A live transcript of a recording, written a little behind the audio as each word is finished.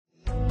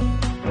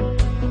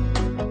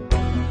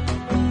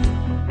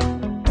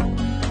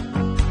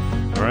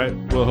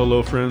right. Well,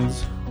 hello,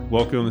 friends.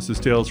 Welcome. This is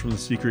Tales from the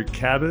Secret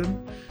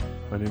Cabin.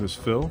 My name is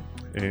Phil,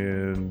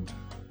 and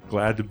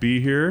glad to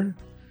be here.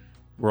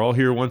 We're all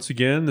here once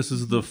again. This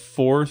is the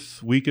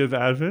fourth week of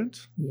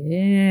Advent.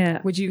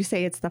 Yeah. Would you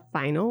say it's the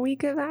final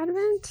week of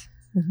Advent?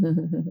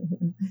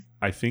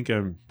 I think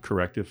I'm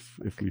correct if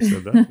we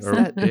said that. Or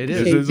It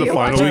is. This is the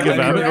final week of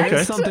Advent. There's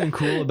Okay. something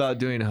cool about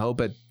doing hope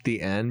at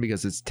the end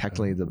because it's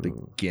technically the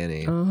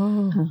beginning.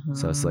 Oh.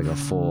 So it's like a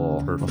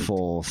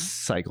full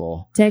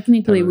cycle.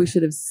 Technically, we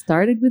should have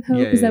started with hope.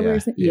 Yeah, Is that yeah, what you're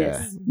saying? yeah.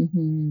 Yes.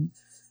 Mm-hmm.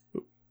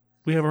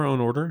 We have our own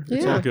order.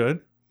 It's Yeah. all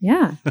good.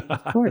 Yeah,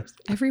 of course.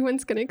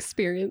 Everyone's going to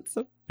experience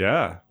them.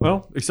 Yeah.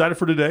 Well, excited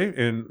for today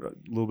and a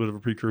little bit of a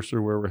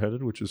precursor where we're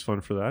headed, which is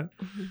fun for that.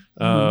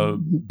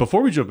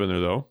 Before we jump in there,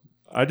 though,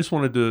 I just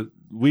wanted to,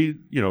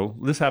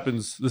 this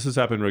has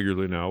happened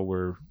regularly now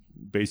where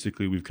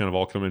basically we've kind of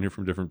all come in here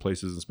from different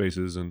places and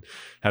spaces and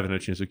haven't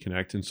had a chance to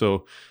connect. And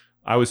so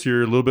I was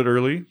here a little bit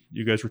early.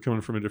 You guys were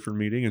coming from a different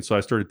meeting. And so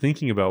I started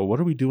thinking about what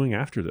are we doing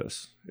after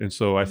this? And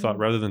so I thought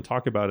rather than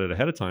talk about it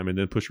ahead of time and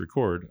then push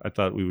record, I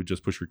thought we would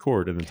just push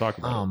record and then talk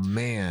about it. Oh,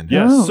 man.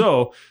 Yes. Oh.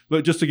 So,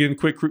 but just again,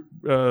 quick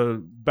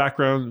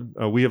background.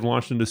 We have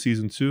launched into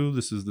season 2.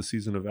 This is the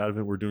season of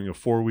Advent. We're doing a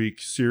 4-week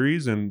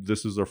series, and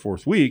this is our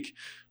 4th week.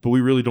 But we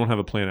really don't have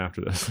a plan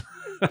after this.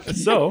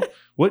 So,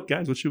 what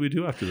should we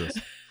do after this?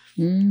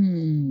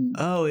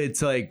 Oh,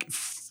 it's like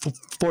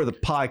for the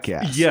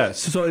podcast. Yes.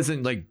 So it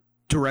isn't like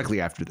directly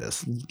after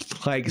this.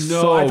 Like, No,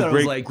 so I thought it was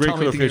great, like great tell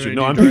me what you're clarification.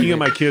 gonna No, do I'm picking directly. at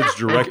my kids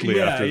directly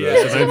Yeah, after yeah,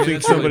 this, and I that's think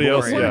really somebody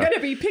else. boring. We're Yeah. going to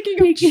be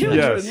picking up children.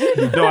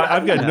 Yes. No,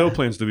 I've got no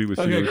plans to be with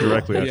you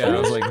directly after Yeah, I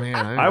this. was like, man,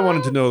 I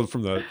wanted to know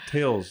from the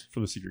Tales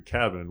from the Secret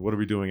Cabin, what are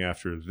we doing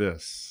after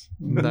this?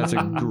 that's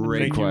a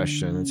great Thank you.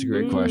 question. That's a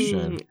great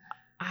question.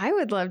 I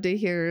would love to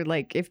hear,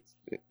 like, if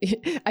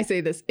I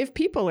say this, if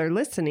people are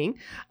listening,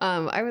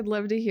 I would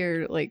love to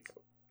hear, like,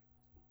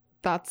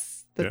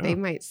 thoughts that they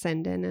might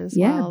send in as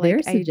well, their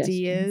like suggestions.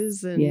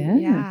 ideas and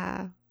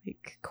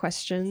like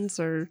questions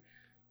or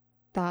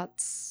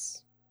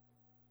thoughts,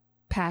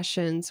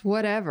 passions,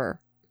 whatever.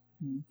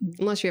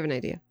 Unless you have an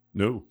idea.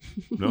 No,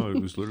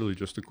 it was literally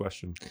just a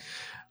question.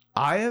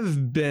 I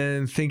have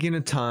been thinking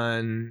a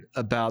ton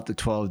about the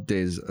 12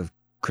 days of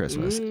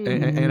Christmas,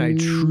 and I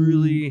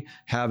truly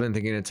have been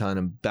thinking a ton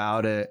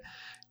about it.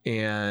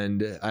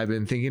 And I've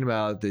been thinking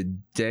about the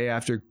day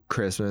after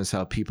Christmas,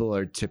 how people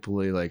are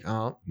typically like,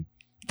 oh,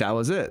 that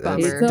was it. Bummer.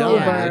 It's It's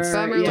done. over. It's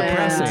Bummer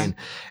depressing.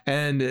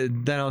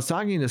 And then I was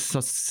talking to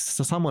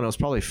someone, it was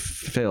probably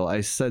Phil.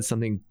 I said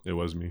something It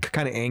was me.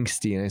 kind of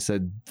angsty, and I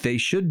said they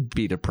should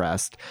be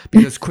depressed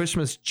because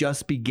Christmas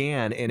just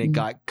began and it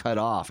got cut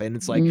off, and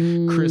it's like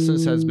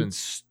Christmas has been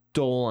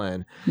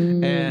stolen,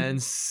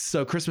 and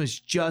so Christmas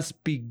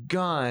just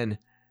begun,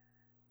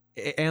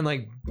 and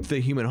like the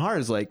human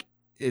heart is like,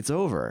 it's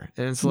over,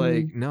 and it's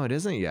like, no, it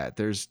isn't yet.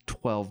 There's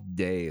 12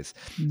 days.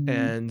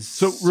 And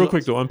So real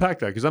quick though, unpack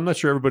that, because I'm not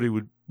sure everybody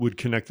would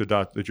connect the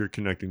dot that you're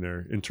connecting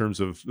there in terms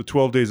of the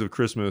 12 days of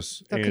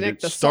Christmas They'll and connect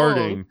it the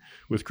starting song.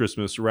 with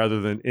Christmas rather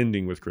than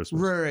ending with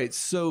Christmas. Right.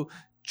 So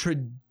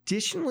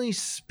traditionally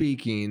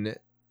speaking,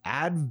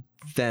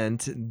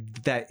 Advent,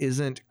 that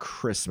isn't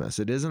Christmas.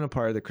 It isn't a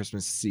part of the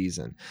Christmas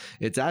season.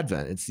 It's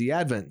Advent. It's the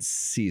Advent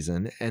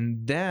season.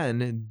 And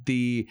then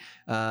the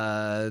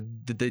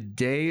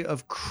day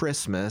of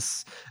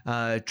Christmas,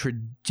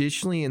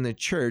 traditionally in the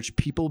church,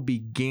 people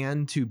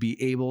began to be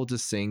able to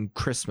sing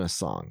Christmas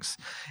songs.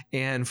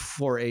 And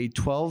for a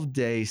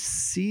 12-day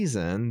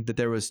season, that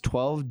there was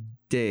 12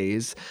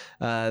 days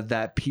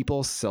that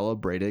people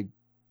celebrated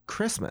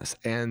Christmas.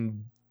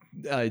 And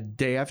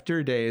day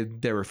after day,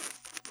 there were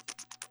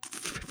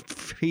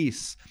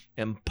feasts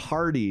and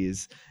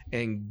parties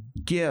and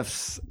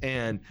gifts,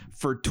 and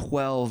for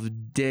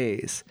 12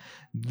 days.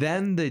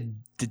 Then the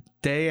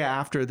day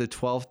after the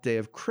 12th day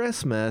of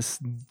Christmas,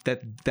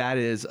 that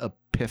is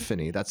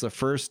Epiphany. That's the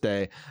first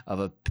day of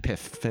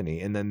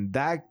Epiphany, and then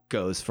that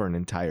goes for an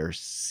entire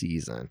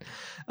season.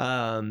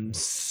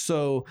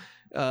 So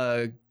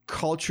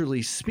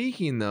culturally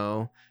speaking,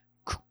 though,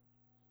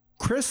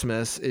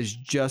 Christmas is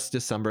just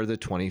December the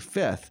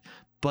 25th,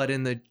 but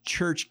in the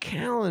church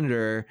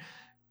calendar,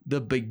 the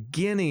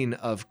beginning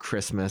of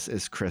Christmas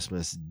is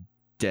Christmas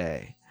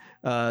Day.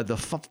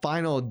 The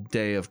final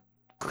day of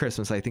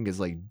Christmas, I think, is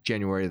like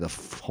January the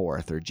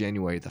 4th or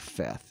January the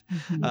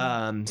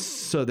 5th.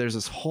 So there's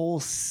this whole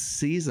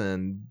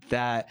season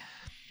that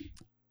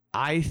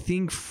I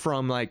think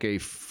from like a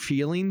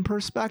feeling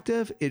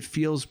perspective, it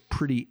feels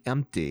pretty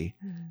empty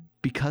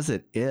because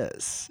it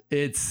is.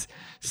 It's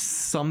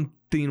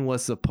something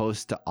was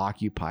supposed to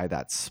occupy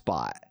that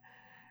spot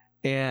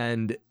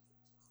and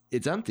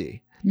it's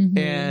empty.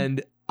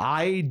 And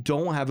I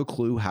don't have a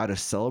clue how to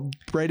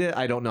celebrate it.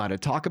 I don't know how to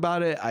talk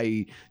about it.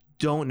 I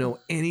don't know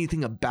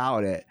anything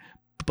about it,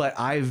 but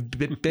I've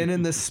been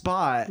in this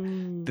spot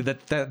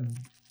that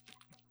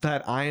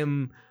I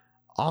am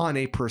on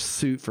a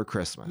pursuit for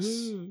Christmas.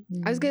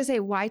 I was going to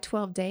say, why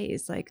 12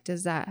 days? Like,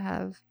 does that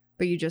have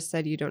But you just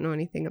said you don't know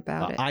anything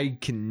about it. I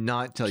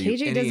cannot tell you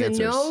KJ any doesn't answers.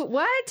 know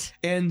what?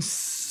 And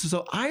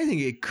so I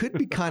think it could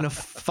be kind of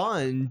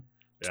fun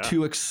Yeah.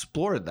 to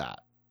explore that.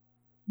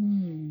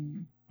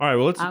 All right,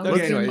 well, let's. I'll Okay,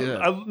 look anyway, in-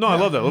 yeah. I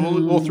love that.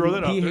 We'll throw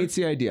that out He there. hates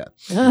the idea.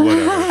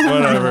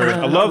 Whatever.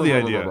 I love the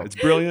idea. It's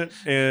brilliant,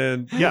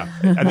 and yeah,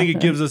 I think it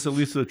gives us at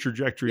least a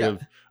trajectory Yeah.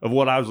 of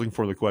what I was looking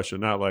for in the question.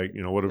 Not like,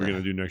 what are we going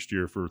to do next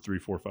year for 3,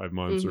 4, 5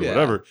 months or Yeah.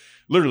 whatever.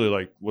 Literally,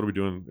 like, what are we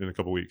doing in a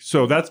couple weeks?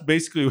 So that's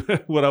basically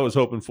what I was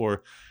hoping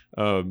for.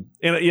 And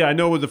yeah, I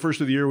know with the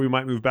first of the year we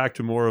might move back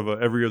to more of a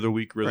every other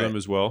week rhythm Right.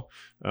 as well.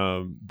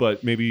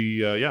 But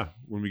maybe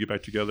when we get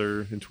back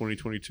together in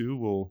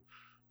 2022,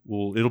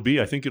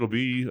 I think it'll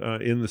be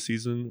in the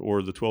season,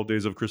 or the 12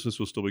 days of Christmas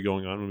will still be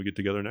going on when we get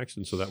together next.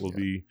 And so that will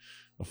be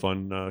a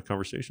fun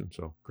conversation.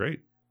 So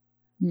great.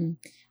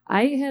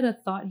 I had a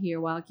thought here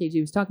while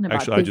KJ was talking about.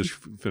 Actually, I just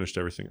finished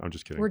everything. I'm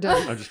just kidding. We're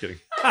done. I'm just kidding.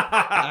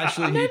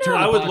 Actually, he turned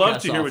I the would love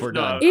podcast to hear off. We're what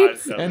done.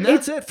 It's- And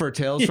that's it for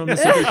Tales from the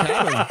Secret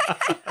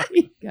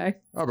Cabin. Guys,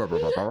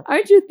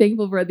 aren't you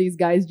thankful for these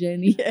guys,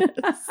 Jenny?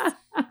 Yes.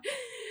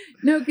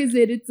 No, because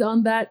it's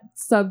on that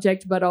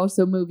subject, but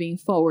also moving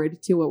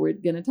forward to what we're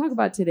going to talk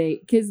about today.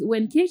 Because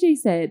when KJ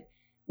said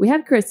we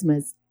have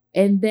Christmas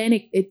and then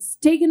it's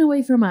taken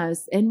away from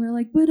us, and we're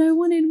like, but I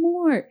wanted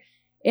more,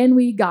 and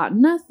we got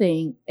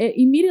nothing.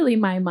 Immediately,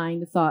 my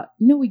mind thought,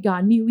 no, we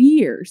got New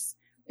Year's,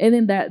 and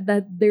then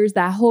that there's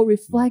that whole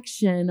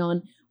reflection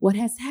on what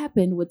has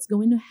happened, what's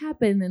going to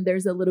happen, and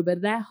there's a little bit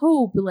of that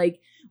hope. Like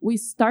we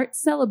start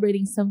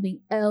celebrating something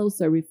else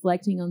or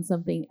reflecting on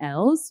something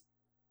else.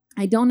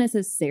 I don't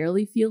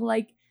necessarily feel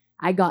like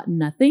I got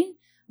nothing,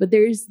 but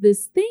there's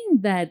this thing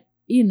that,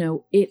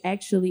 it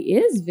actually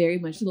is very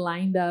much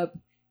lined up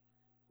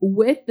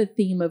with the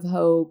theme of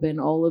hope and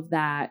all of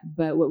that,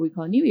 but what we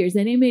call New Year's.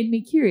 And it made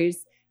me curious,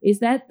 is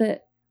that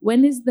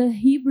when is the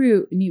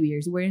Hebrew New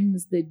Year's? When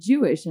is the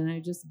Jewish? And I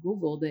just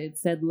Googled it. It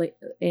said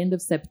end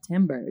of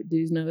September. Do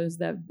you know, is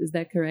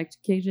that correct,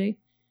 KJ?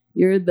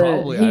 You're the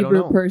Probably, I don't Hebrew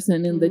know.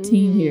 person in the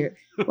team here.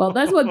 Well,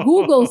 that's what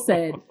Google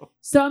said.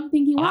 So I'm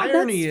thinking, wow,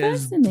 Irony that's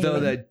is, fascinating. though,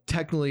 that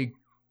technically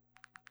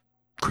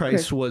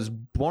Christ was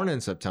born in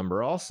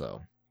September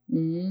also.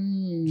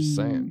 Just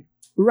saying.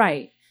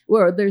 Right.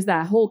 Well, there's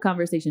that whole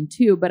conversation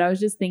too, but I was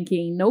just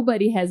thinking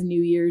nobody has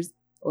New Year's,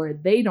 or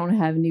they don't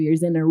have New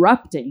Year's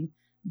interrupting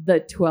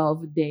the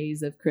 12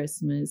 days of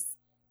Christmas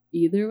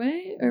either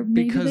way, or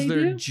maybe Because they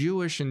they're do.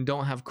 Jewish and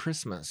don't have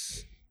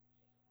Christmas.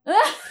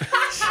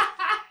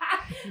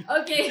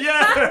 Okay.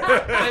 Yeah.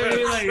 I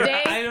mean, like,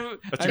 They- I don't.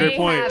 That's a I great mean,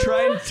 point.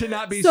 Trying to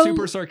not be So-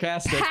 super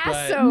sarcastic,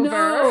 Passover.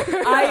 No,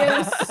 I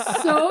am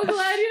so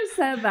glad you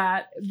said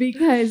that,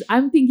 because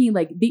I'm thinking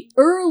like the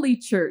early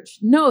church.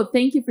 No,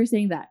 thank you for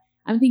saying that.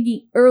 I'm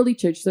thinking early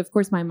church. So of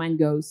course my mind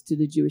goes to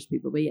the Jewish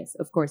people, but yes,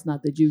 of course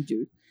not the Jew.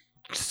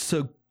 but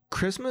so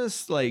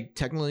Christmas, like,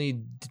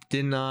 technically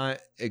did not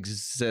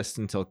exist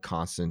until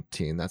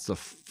Constantine. That's the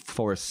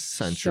 4th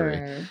century,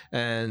 Sure.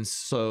 and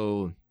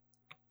so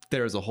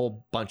there's a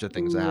whole bunch of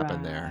things that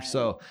happened there. Right.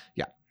 So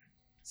yeah.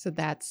 So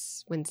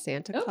that's when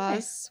Santa Okay.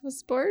 Claus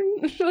was born.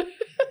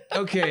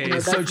 Okay, No,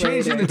 so that's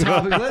changing later. the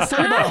topic. Let's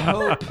talk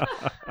about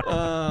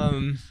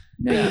hope.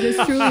 No, you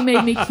just truly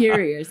made me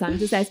curious. I'm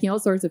just asking all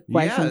sorts of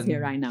questions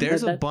here right now.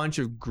 There's but a bunch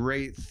of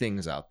great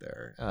things out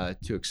there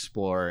to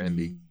explore and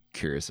be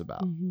curious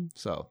about. Mhm.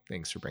 So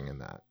thanks for bringing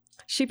that.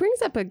 She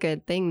brings up a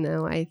good thing,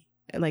 though. I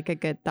like a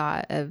good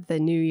thought of the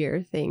New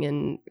Year thing,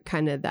 and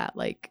kind of that,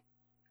 like,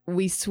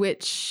 we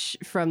switch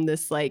from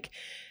this like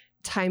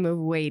time of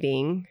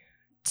waiting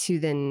to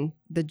then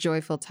the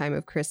joyful time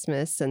of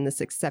Christmas and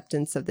this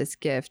acceptance of this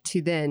gift,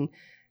 to then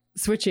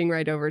switching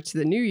right over to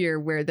the New Year,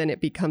 where then it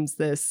becomes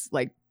this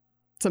like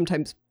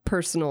sometimes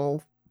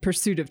personal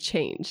pursuit of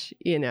change,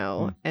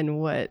 and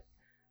what,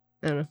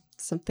 I don't know,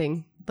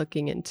 something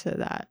looking into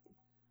that.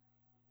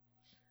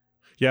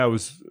 Yeah, I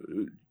was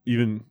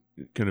even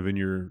kind of in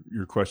your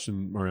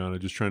question, Mariana,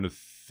 just trying to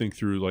think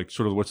through like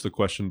sort of what's the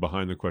question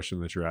behind the question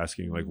that you're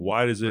asking. Like,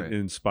 why does it Right.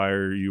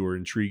 inspire you or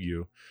intrigue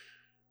you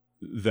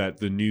that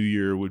the new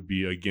year would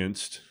be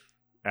against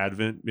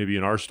Advent, maybe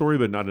in our story,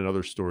 but not in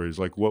other stories?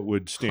 Like, what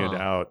would stand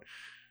Huh. out?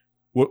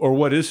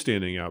 What is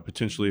standing out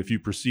potentially? If you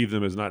perceive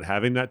them as not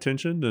having that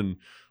tension, then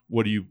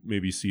what do you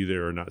maybe see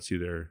there or not see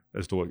there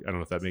as to what? I don't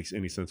know if that makes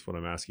any sense what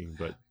I'm asking,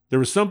 but there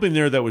was something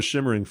there that was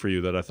shimmering for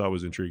you that I thought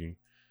was intriguing.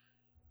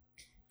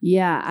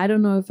 Yeah, I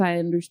don't know if I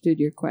understood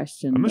your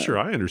question. I'm not but sure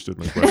I understood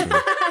my question.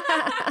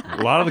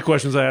 A lot of the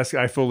questions I ask,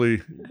 I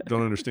fully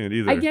don't understand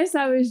either. I guess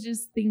I was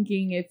just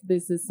thinking if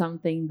this is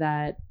something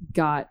that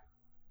got,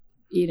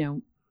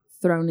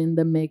 thrown in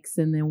the mix,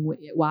 and then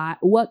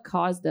what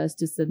caused us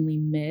to suddenly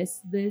miss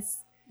this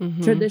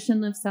Mhm.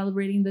 tradition of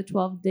celebrating the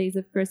 12 days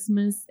of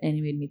Christmas. And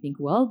it made me think,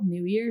 well,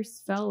 New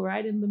Year's fell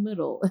right in the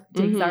middle,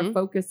 takes our Mhm.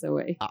 focus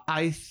away.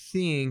 I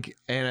think,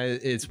 and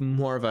it's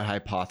more of a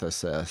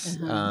hypothesis,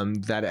 Uh-huh.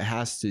 that it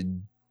has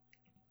to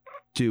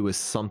do with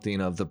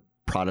something of the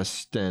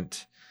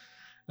Protestant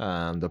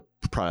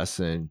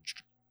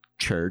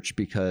church,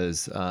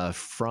 because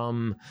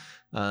from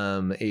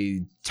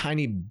a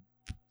tiny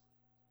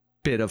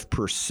bit of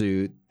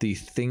pursuit. The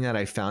thing that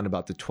I found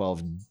about the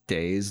 12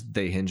 days,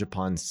 they hinge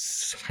upon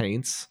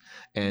saints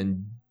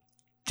and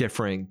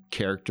different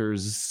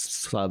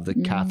characters of the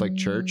Catholic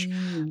Church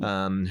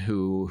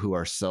who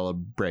are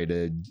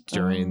celebrated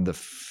during the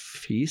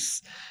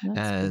feasts.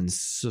 And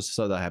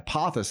so the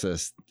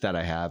hypothesis that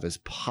I have is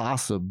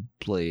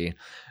possibly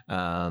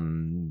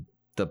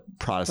the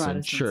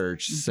Protestant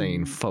church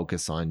saying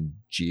focus on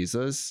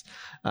Jesus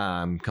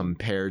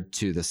compared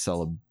to the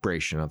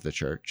celebration of the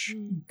church.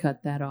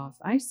 Cut that off.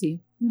 I see.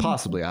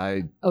 Possibly.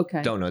 I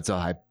don't know. It's a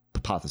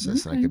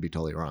hypothesis and I could be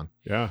totally wrong.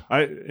 Yeah.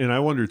 I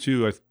wonder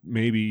too,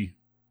 maybe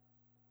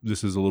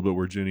this is a little bit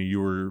where Jenny,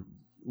 you were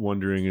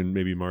wondering, and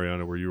maybe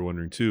Mariana, where you were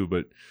wondering too,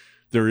 but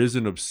there is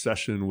an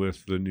obsession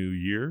with the new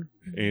year.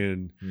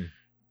 And,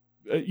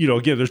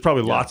 again, there's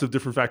probably lots of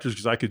different factors,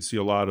 because I could see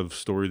a lot of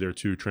story there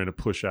too, trying to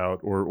push out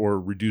or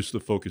reduce the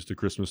focus to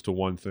Christmas to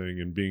one thing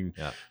and being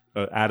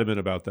adamant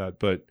about that.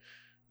 But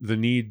the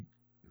need,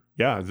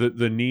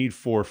 the need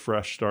for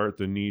fresh start,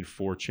 the need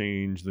for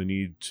change, the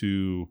need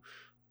to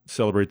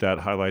celebrate that,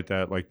 highlight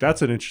that, like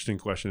that's an interesting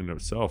question in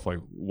itself. Like,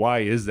 why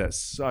is that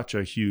such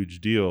a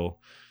huge deal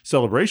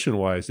celebration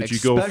wise that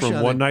Especially you go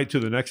from one night to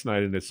the next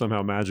night and it's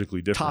somehow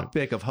magically different?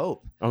 Topic of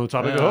hope. On the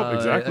topic of hope,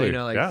 exactly.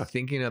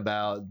 Thinking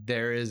about,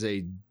 there is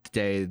a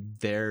day,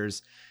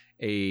 there's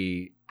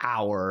a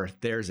hour,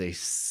 there's a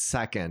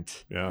second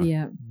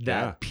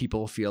that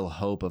people feel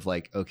hope of,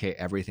 like, okay,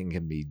 everything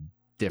can be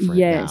different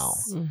now.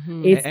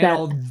 It's and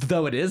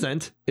although it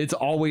isn't, it's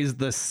always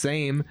the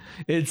same.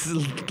 It's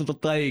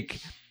like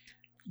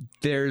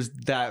there's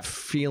that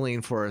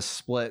feeling for a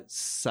split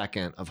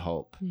second of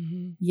hope.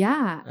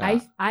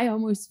 I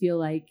almost feel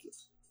like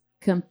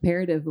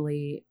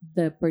comparatively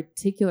the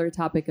particular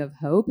topic of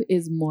hope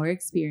is more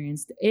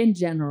experienced in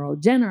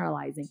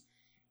generalizing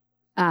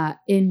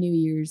in New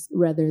Year's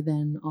rather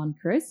than on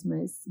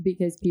Christmas,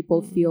 because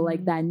people feel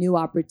like that new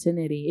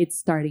opportunity, it's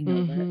starting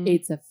over,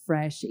 it's a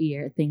fresh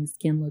year, things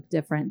can look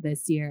different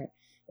this year,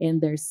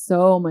 and there's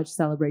so much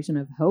celebration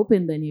of hope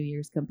in the New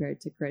Year's compared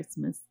to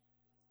Christmas.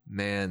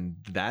 Man,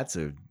 that's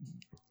a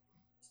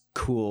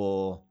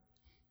cool,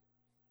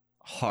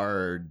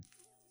 hard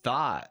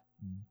thought,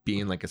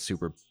 being like a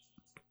super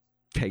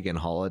pagan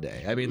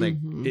holiday. I mean, like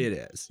it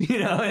is,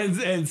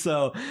 and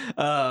so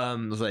I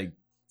was like,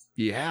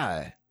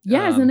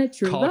 isn't it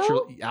true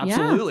cultural, though?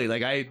 Absolutely.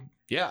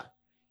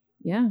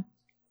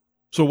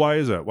 So why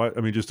is that? Why?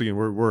 I mean, just again,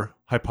 we're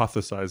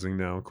hypothesizing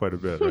now quite a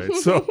bit, right?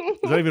 So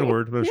is that even a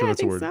word? I'm not sure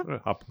that's a word.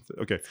 So.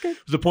 Okay.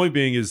 The point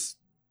being is,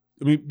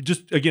 I mean,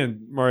 just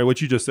again, Mario,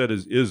 what you just said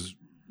is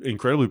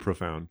incredibly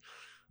profound.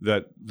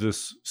 That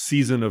this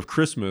season of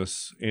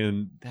Christmas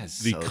and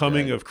the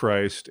coming of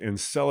Christ and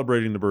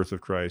celebrating the birth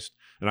of Christ,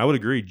 and I would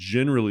agree,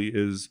 generally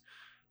is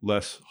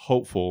less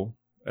hopeful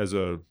as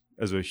a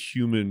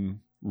human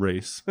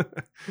race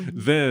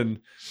than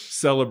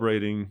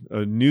celebrating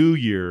a new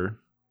year.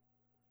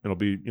 And I'll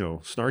be,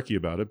 snarky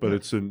about it, but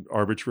it's an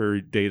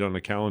arbitrary date on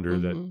a calendar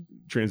that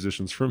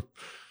transitions from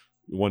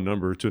one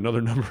number to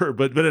another number.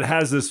 But it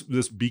has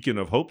this beacon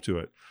of hope to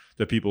it,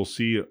 that people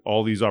see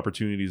all these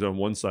opportunities on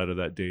one side of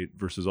that date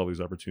versus all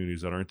these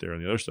opportunities that aren't there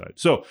on the other side.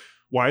 So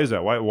why is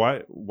that?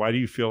 Why do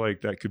you feel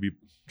like that could be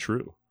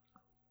true?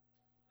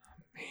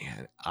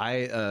 Man,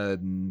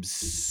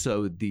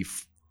 so the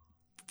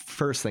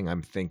first thing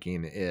I'm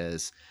thinking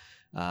is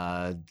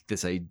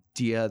this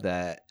idea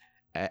that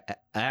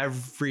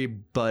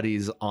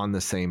everybody's on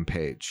the same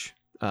page.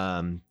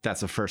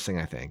 That's the first thing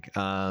I think.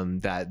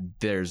 That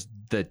there's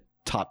the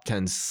top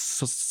 10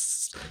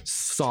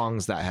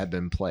 songs that have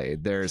been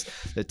played. There's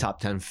the top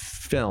 10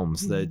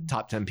 films, the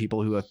top 10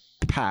 people who have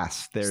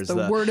passed. There's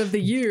the word of the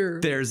year.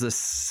 There's a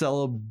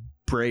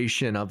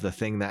celebration of the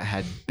thing that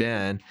had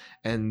been,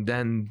 and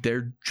then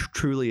there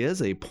truly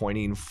is a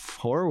pointing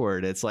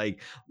forward. It's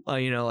like,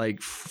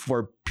 like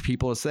for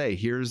people to say,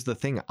 here's the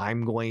thing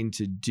I'm going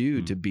to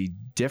do to be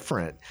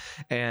different.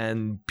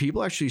 And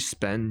people actually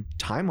spend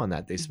time on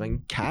that. They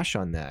spend cash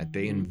on that.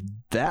 They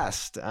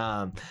invest.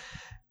 And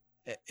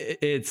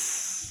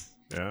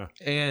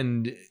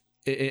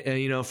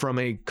from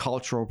a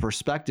cultural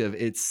perspective,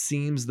 it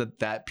seems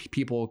that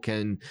people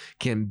can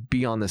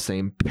be on the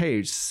same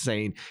page,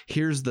 saying,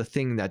 here's the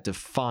thing that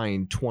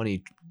defined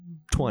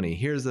 2020.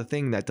 Here's the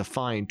thing that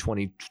defined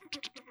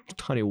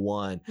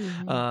 2021.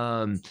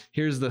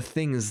 Here's the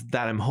things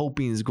that I'm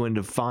hoping is going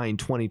to define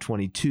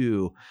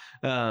 2022.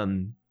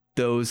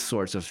 Those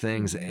sorts of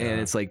things.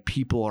 And it's like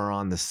people are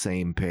on the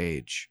same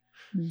page.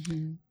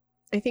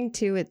 I think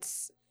too,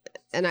 it's,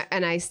 and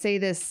I say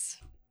this,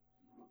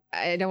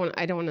 I don't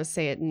want to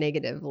say it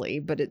negatively,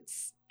 but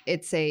it's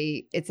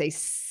a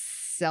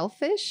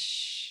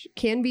selfish,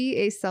 can be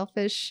a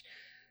selfish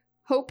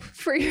hope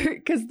for your,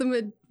 because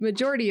the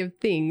majority of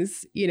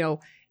things,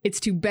 it's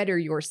to better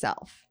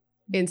yourself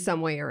in some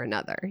way or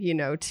another,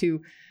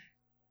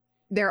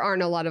 there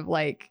aren't a lot of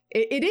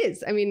it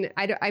is. I mean,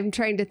 I'm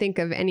trying to think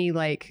of any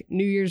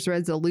New Year's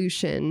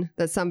resolution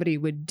that somebody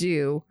would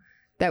do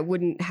that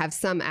wouldn't have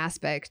some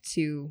aspect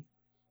to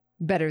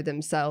better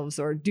themselves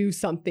or do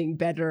something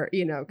better,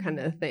 kind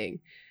of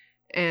thing.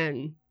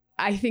 And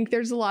I think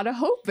there's a lot of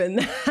hope in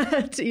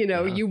that.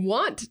 You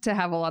want to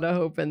have a lot of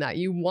hope in that.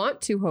 You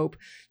want to hope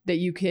that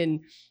you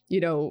can,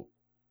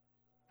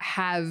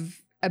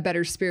 have a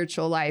better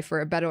spiritual life or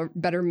a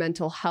better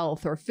mental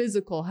health or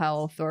physical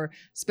health, or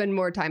spend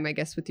more time, I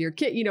guess, with your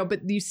kid,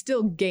 but you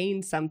still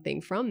gain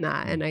something from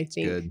that. And I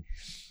think,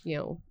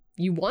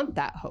 you want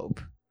that hope.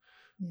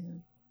 Yeah.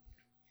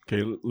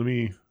 Okay, let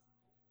me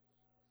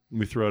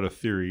throw out a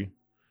theory,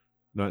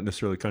 not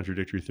necessarily a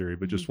contradictory theory,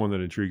 but just one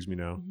that intrigues me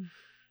now. Mm-hmm.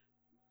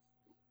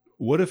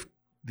 What if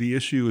the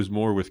issue is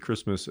more with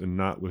Christmas and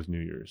not with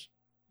New Year's?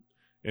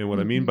 And what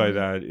I mean by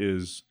that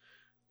is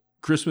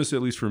Christmas,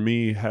 at least for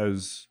me,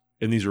 has,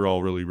 and these are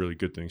all really, really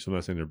good things. So I'm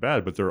not saying they're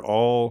bad, but they're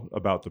all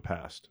about the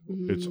past.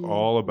 It's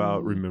all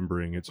about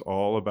remembering. It's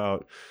all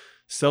about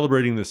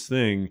celebrating this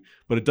thing,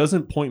 but it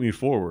doesn't point me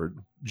forward,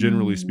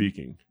 generally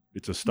speaking.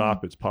 It's a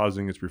stop, it's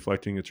pausing, it's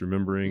reflecting, it's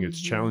remembering, it's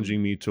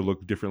challenging me to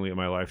look differently at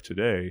my life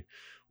today.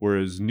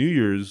 Whereas New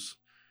Year's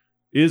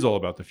is all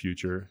about the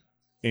future,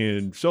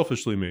 and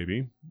selfishly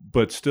maybe,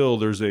 but still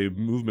there's a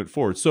movement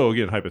forward. So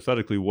again,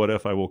 hypothetically, what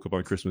if I woke up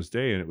on Christmas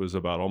Day and it was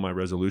about all my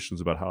resolutions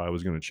about how I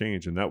was going to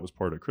change, and that was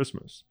part of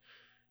Christmas,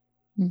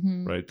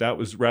 right? That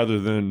was, rather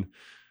than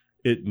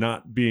it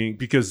not being,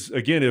 because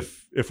again,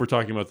 if we're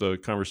talking about the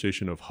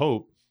conversation of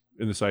hope,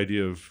 and this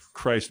idea of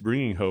Christ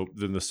bringing hope,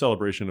 then the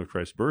celebration of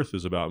Christ's birth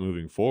is about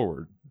moving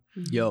forward.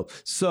 Yo,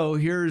 so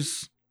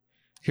here's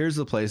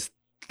the place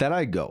that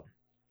I go.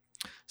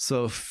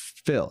 So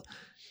Phil,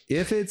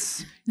 if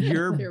it's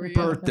your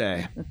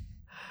birthday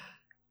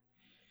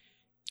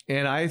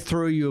and I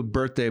throw you a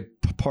birthday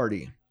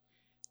party,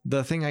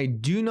 the thing I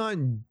do not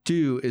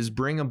do is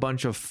bring a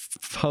bunch of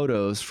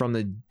photos from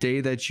the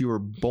day that you were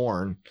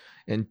born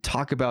and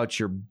talk about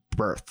your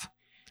birth.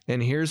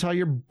 And here's how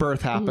your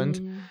birth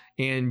happened.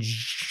 And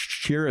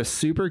you're a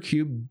super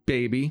cute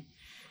baby.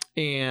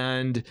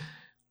 And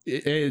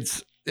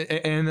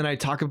and then I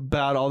talk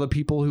about all the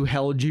people who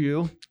held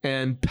you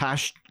and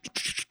passed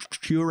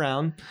you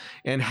around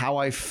and how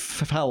I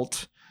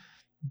felt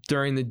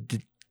during the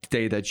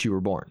day that you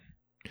were born.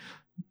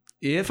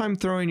 If I'm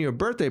throwing you a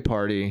birthday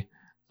party,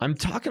 I'm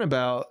talking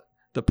about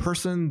the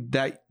person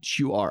that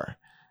you are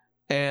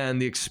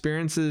and the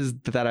experiences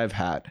that I've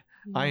had.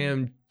 I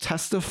am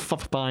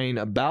testifying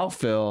about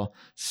Phil,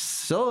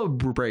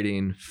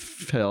 celebrating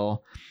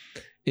Phil,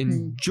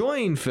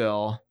 enjoying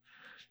Phil.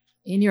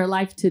 In your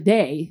life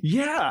today.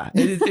 Yeah.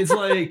 It's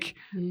like,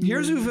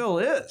 here's who Phil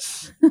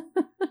is.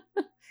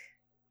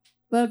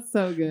 That's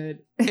so good.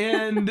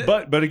 And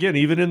but again,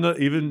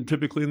 even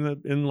typically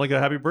in like a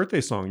happy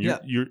birthday song,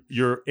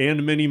 you're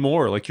and many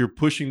more, like you're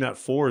pushing that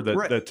forward,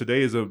 that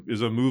today is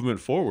a movement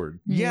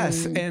forward.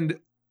 Yes. And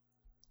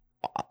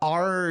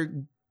our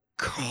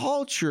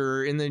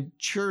culture in the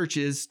church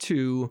is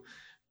to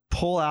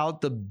pull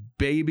out the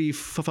baby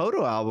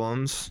photo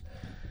albums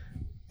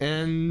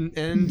and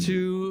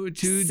to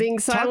sing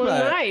Silent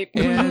Night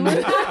and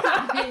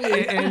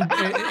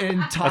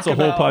talk. That's a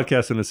whole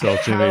podcast in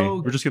itself,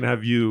 Jimmy. We're just gonna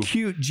have you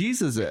cute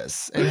Jesus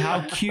is and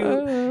how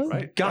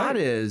cute God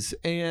is,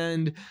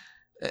 and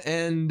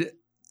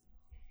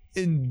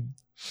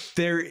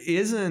there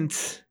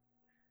isn't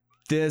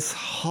this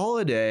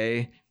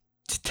holiday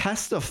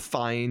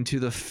testifying to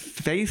the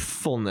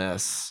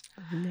faithfulness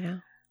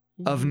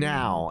of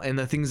now and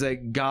the things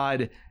that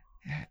God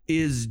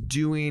is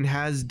doing,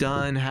 has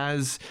done,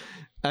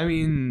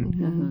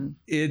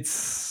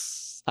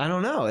 it's, I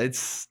don't know.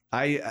 It's,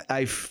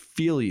 I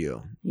feel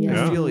you.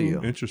 Yeah. I feel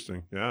you.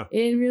 Interesting. Yeah.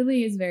 It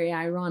really is very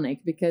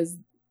ironic because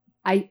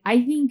I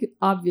think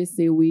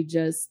obviously we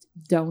just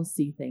don't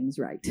see things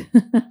right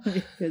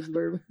because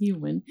we're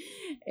human.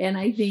 And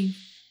I think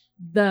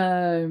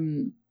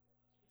the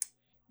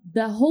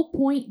whole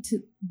point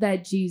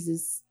that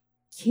Jesus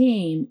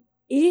came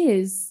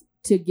is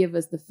to give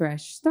us the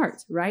fresh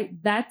start, right?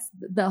 That's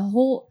the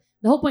whole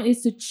point,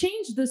 is to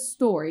change the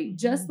story,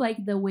 just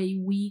like the way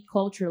we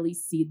culturally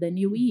see the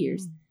New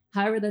Year's.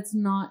 However, that's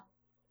not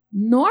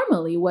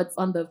normally what's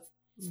on the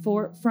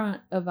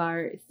forefront of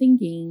our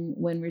thinking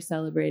when we're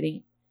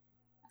celebrating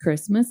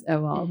Christmas.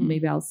 Well,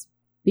 maybe I'll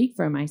speak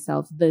for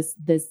myself. This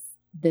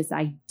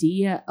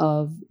idea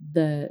of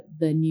the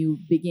new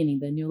beginning,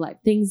 the new life,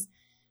 things.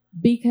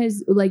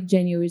 Because like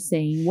Jenny was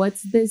saying,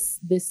 what's this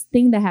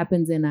thing that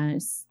happens in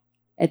us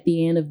at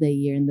the end of the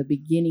year and the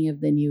beginning of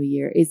the new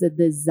year is a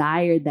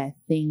desire that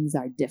things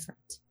are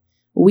different.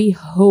 We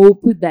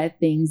hope that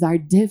things are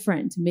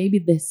different. Maybe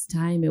this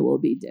time it will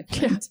be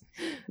different.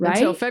 Right?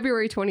 Until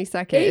February 22nd.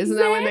 Exactly. Isn't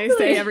that when they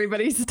say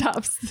everybody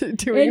stops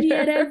doing and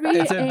yet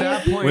it's at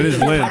that point when is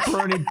Lent?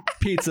 Pepperoni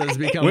pizzas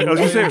become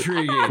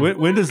intriguing.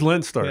 When does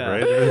Lent start,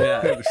 right?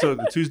 Yeah. So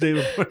the Tuesday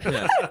before.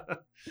 Yeah.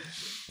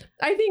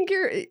 I think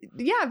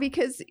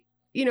because,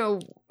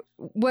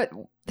 what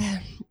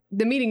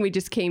the meeting we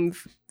just came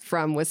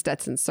from was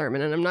Stetson's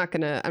sermon, and I'm not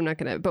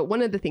gonna, but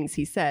one of the things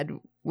he said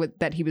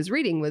that he was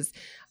reading was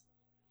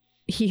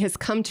he has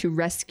come to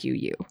rescue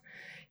you,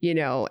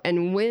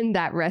 and when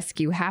that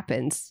rescue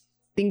happens,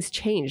 things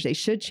change. They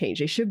should change.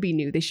 They should be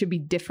new. They should be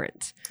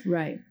different.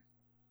 Right.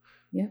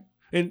 Yeah.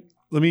 And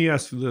let me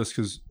ask you this,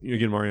 because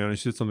again, Mariana, you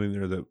said something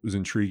there that was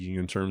intriguing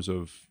in terms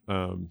of,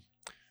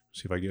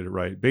 see if I get it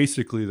right.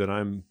 Basically, that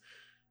I'm,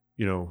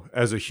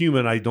 as a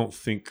human, I don't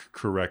think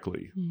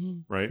correctly,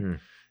 right?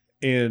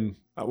 And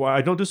while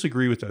I don't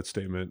disagree with that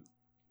statement,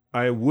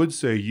 I would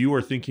say you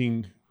are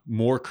thinking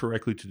more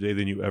correctly today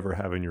than you ever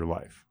have in your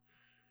life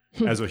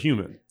as a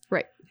human,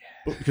 Right?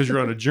 Because you're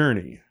on a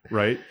journey,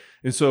 right?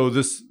 And so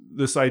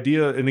this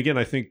idea, and again,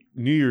 I think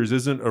New Year's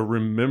isn't a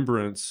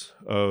remembrance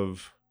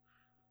of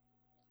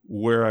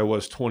where I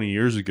was 20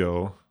 years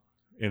ago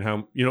and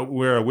how,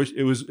 where I wish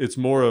it was. It's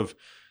more of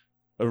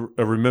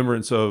a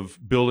remembrance of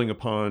building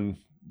upon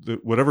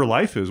whatever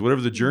life is,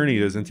 whatever the journey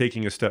is, and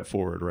taking a step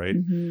forward, right?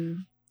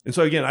 Mm-hmm. And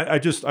so again,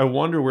 I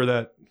wonder where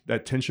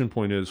that tension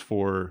point is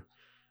for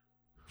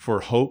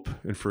hope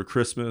and for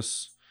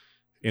Christmas,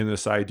 and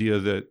this idea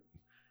that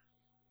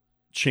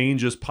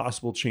change is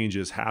possible, change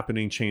is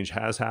happening, change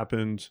has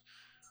happened,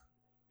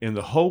 and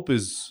the hope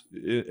is,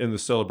 and the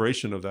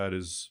celebration of that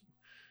is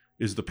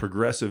the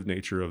progressive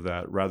nature of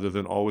that, rather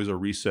than always a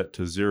reset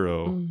to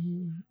zero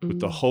with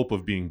the hope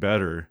of being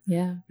better.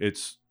 Yeah.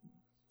 It's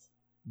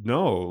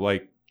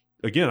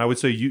again, I would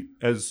say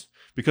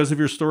because of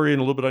your story and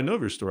a little bit I know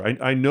of your story,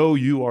 I know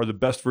you are the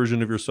best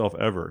version of yourself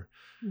ever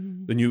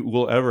than you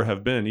will ever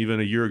have been, even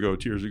a year ago,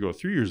 2 years ago,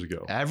 3 years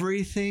ago.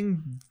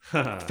 Everything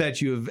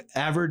that you have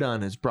ever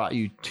done has brought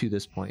you to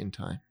this point in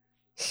time.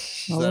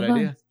 Is All that of them.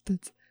 idea?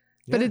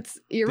 But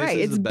you're This right.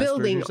 is It's the best version of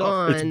building yourself.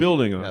 on It's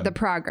building on the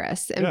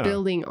progress and Yeah.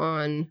 building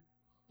on,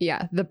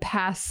 the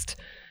past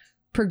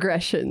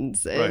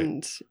progressions.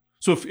 And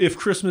So if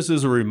Christmas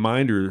is a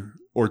reminder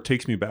or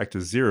takes me back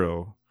to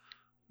zero,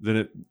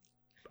 then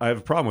I have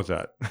a problem with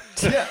that.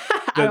 Yeah.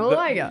 I don't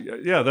like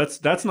it. Yeah,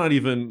 that's not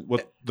even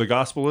what the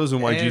gospel is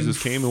and why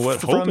Jesus came and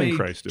what from hope in a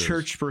Christ is.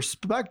 church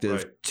perspective,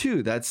 Right.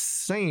 too, that's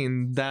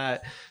saying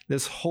that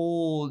this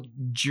whole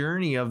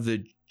journey of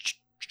the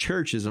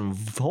church is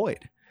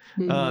void.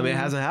 It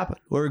hasn't happened.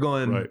 We're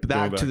going Right.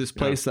 back Going to back, this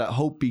place that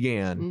hope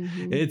began.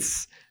 Mhm.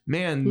 It's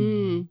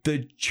Mm.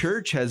 the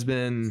church has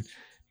been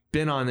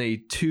on a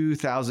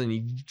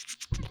 2,000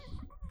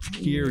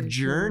 year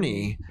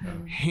journey,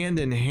 hand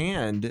in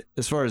hand,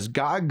 as far as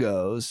God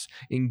goes,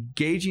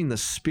 engaging the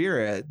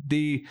Spirit.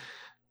 The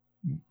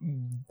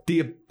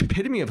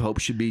epitome of hope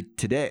should be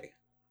today.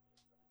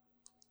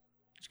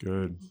 It's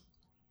good.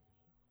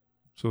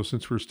 So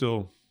since we're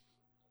still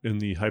in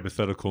the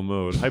hypothetical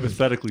mode,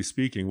 hypothetically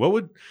speaking,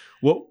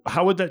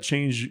 how would that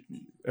change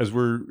as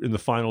we're in the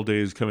final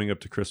days coming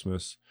up to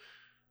Christmas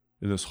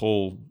in this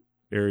whole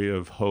area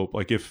of hope?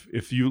 Like if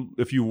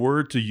you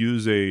were to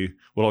use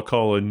what I'll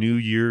call a New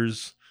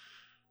Year's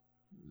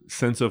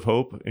sense of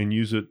hope and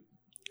use it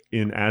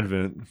in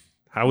Advent,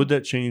 how would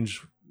that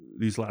change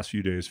these last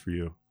few days for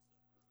you?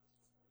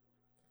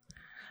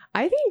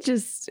 I think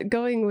just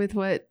going with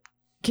what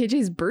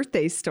KJ's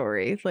birthday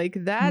story, like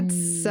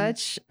that's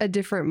such a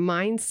different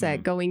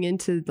mindset going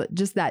into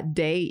just that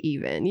day,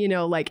 even,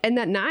 and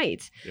that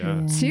night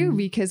Yeah. too,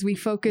 because we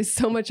focus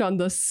so much on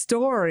the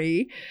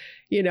story,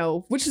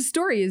 which the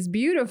story is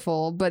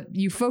beautiful, but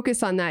you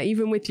focus on that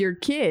even with your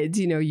kids,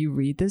 you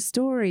read the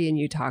story and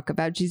you talk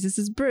about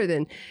Jesus's birth,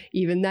 and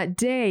even that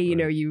day,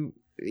 you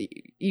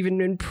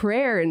even in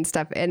prayer and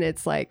stuff. And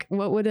it's like,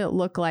 what would it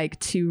look like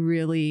to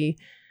really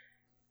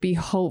be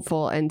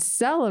hopeful and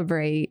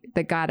celebrate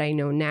the God I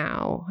know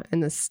now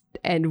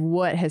and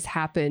what has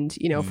happened,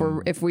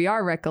 if we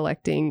are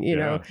recollecting,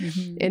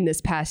 in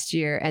this past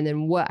year, and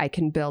then what I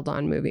can build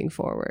on moving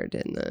forward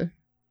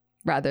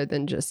rather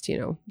than just,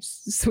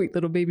 sweet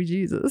little baby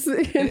Jesus.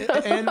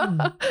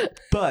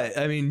 But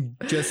I mean,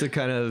 just to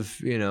kind of,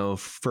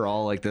 for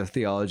all like the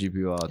theology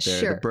people out there,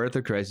 Sure. the birth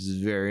of Christ is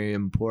very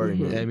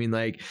important. Mhm. I mean, you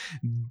I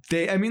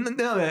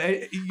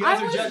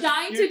guys are was just-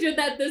 dying to do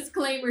that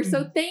disclaimer,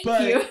 so thank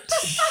But- you.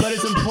 But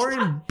it's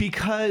important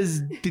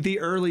because the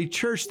early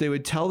church, they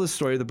would tell the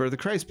story of the birth of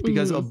Christ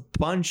because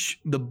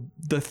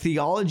the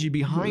theology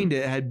behind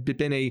it had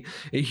been a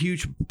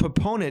huge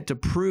proponent to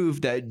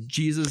prove that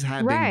Jesus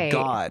had Right.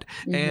 been God.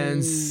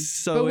 And Mhm.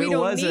 so But we it don't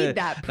was need a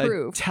that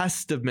proof.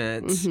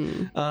 testament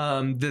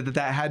Mhm. that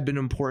had been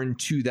important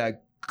to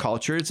that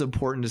culture. It's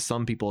important to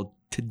some people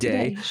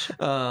today.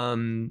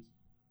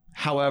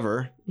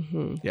 However,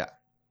 Mhm.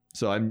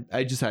 so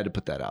I just had to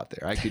put that out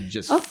there. I could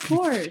just Of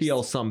course.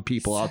 feel some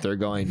people out there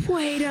going,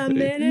 Wait a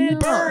minute.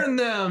 burn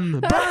them,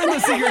 burn the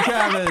secret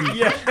cabin.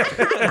 Yeah.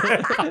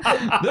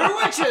 They're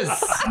witches.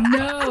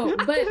 No,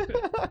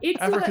 but it's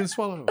African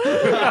swallow.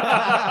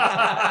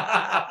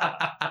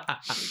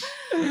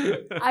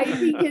 I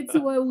think it's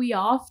what we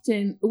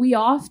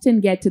often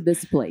get to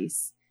this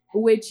place,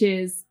 which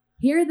is,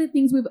 here are the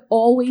things we've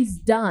always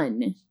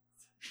done.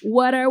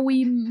 What are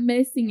we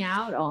missing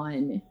out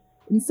on?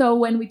 And so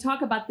when we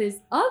talk about this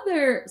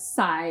other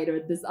side or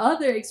this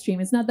other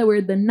extreme, it's not that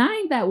we're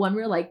denying that one.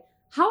 We're like,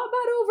 how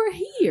about over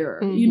here?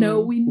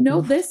 Mhm. We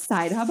know this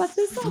side. How about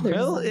this other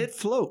Well, side? it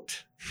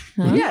float.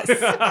 Huh? Yes.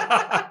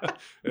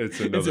 It's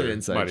another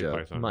inside Monty joke.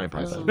 Python. Monty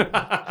reference.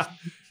 Python.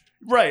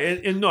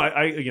 Right. And no,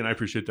 I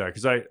appreciate that,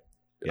 because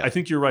Yeah. I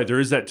think you're right. There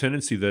is that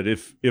tendency that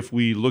if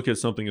we look at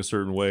something a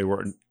certain way,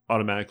 we're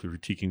automatically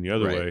critiquing the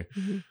other Right. way,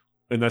 Mm-hmm.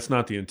 and that's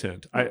not the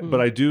intent. Mm-mm.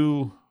 But I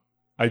do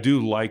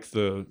like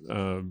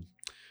the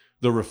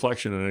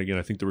reflection, and again,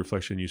 I think the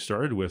reflection you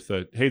started with,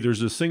 that hey,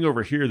 there's this thing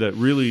over here that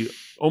really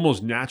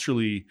almost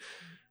naturally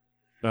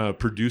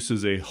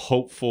produces a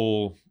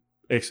hopeful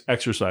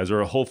exercise or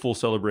a hopeful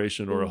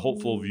celebration or a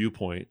hopeful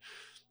viewpoint,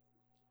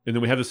 and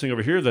then we have this thing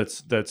over here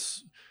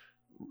that's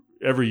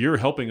every year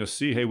helping us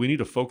see, hey, we need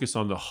to focus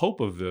on the hope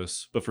of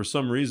this, but for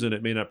some reason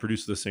it may not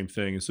produce the same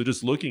thing. And so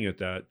just looking at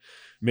that,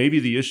 maybe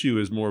the issue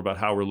is more about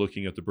how we're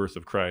looking at the birth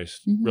of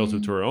Christ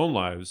relative to our own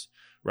lives,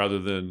 rather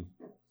than,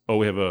 oh,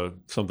 we have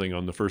something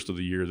on the first of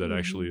the year that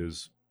actually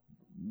is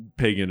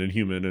pagan and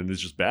human and it's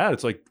just bad.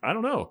 It's like, I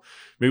don't know.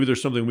 Maybe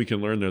there's something we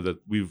can learn there, that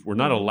we're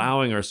not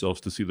allowing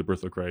ourselves to see the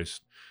birth of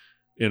Christ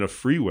in a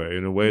free way,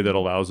 in a way that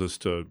allows us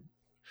to,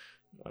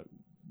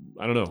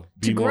 I don't know,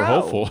 be more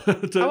hopeful.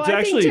 to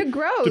actually think to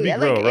grow. To be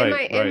grow, like,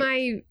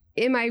 right.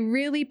 Am I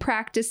really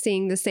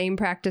practicing the same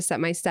practice that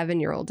my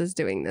 7-year-old is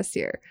doing this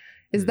year?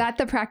 Is that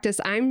the practice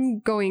I'm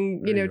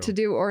going, There you to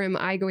do, or am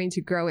I going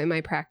to grow in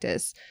my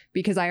practice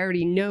because I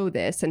already know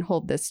this and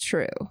hold this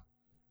true?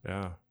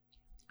 Yeah.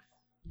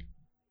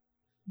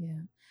 Yeah.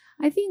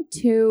 I think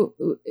too,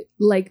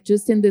 like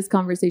just in this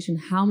conversation,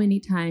 how many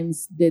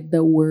times did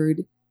the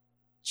word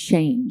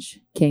change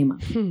came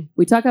up?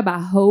 We talk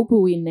about hope,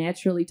 we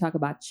naturally talk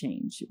about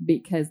change,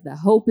 because the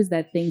hope is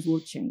that things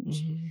will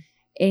change.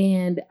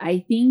 And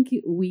I think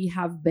we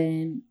have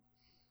been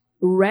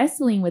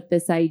wrestling with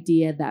this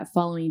idea that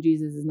following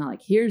Jesus is not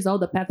like, here's all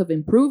the path of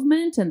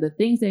improvement and the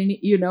things that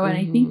and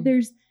I think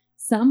there's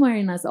somewhere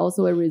in us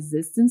also a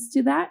resistance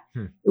to that,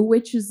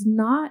 which is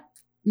not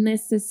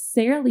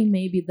necessarily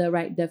maybe the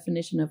right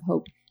definition of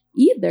hope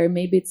either.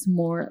 Maybe it's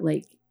more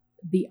like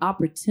the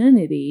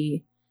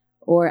opportunity,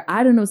 or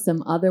I don't know,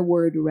 some other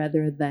word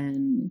rather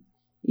than,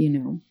 I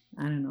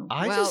don't know.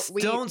 I just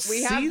don't see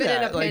we have been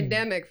that. in a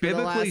pandemic for the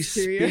biblically last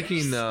 2 years.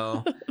 speaking,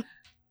 though.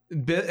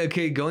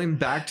 Okay, going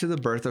back to the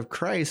birth of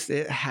Christ,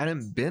 it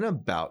hadn't been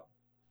about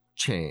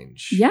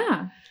change.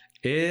 Yeah.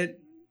 It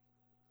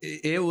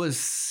was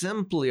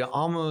simply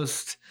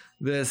almost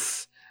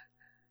this,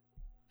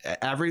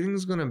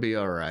 everything's going to be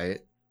all right.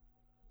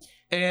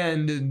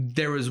 And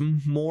there was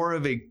more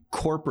of a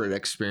corporate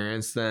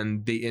experience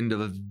than the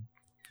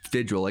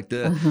individual. Like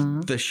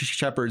the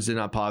shepherds did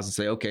not pause and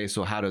say, okay,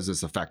 so how does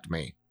this affect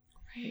me?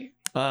 Right.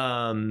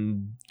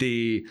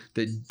 The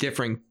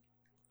different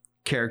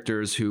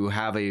characters who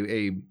have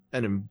an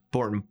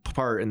important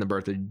part in the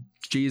birth of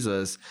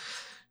Jesus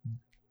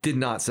did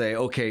not say,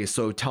 okay,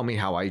 so tell me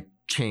how I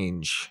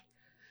change.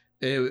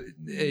 It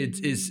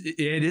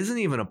isn't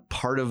even a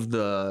part of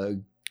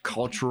the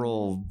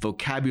cultural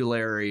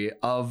vocabulary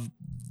of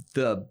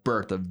the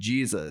birth of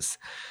Jesus.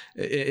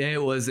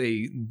 It was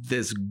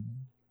this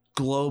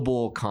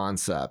global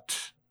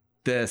concept,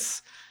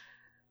 this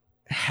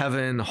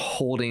heaven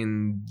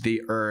holding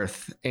the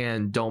earth,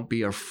 and don't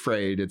be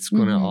afraid, it's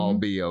gonna all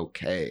be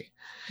okay.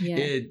 Yeah.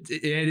 It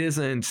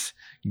isn't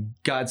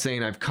God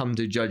saying, I've come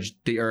to judge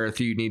the earth,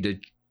 you need to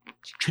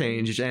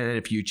change, and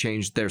if you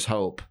change, there's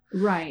hope.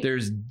 Right.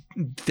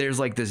 There's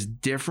like this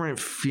different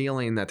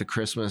feeling that the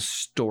Christmas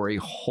story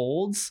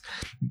holds,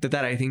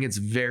 that I think it's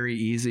very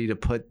easy to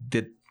put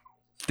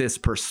this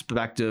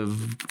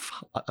perspective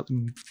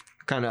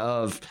kind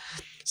of,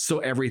 so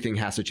everything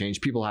has to change.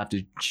 People have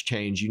to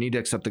change. You need to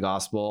accept the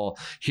gospel.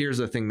 Here's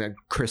the thing that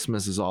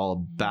Christmas is all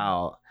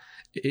about.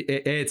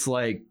 It's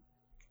like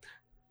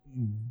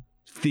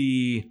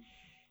the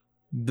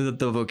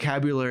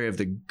vocabulary of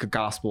the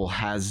gospel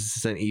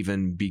hasn't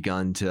even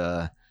begun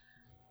to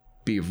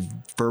be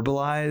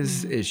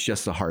verbalized. It's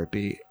just a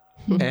heartbeat.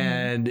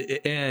 And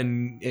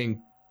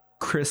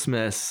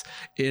Christmas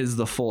is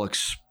the full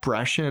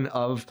expression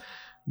of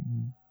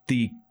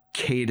the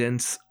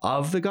cadence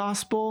of the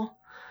gospel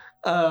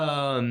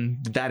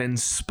that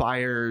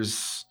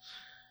inspires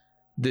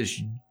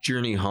this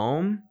journey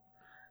home,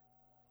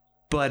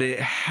 but it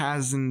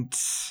hasn't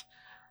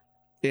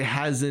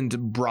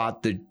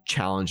brought the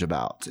challenge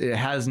about. It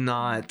has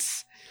not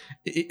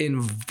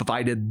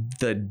invited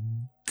the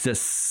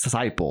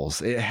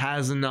disciples. It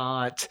has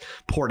not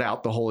poured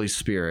out the Holy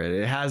Spirit.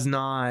 It has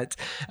not,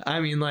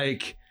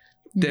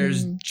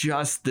 there's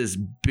just this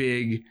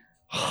big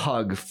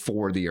hug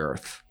for the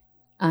earth.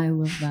 I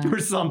love that. Or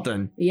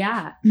something.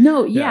 Yeah.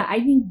 No, yeah. I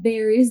think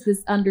there is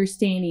this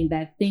understanding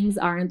that things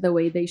aren't the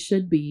way they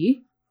should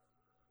be.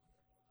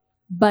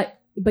 But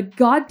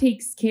God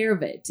takes care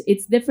of it.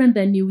 It's different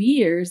than New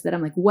Year's, that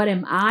I'm like, what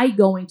am I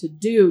going to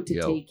do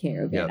to take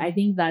care of it? I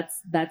think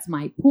that's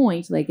my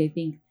point. Like, I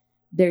think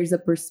there's a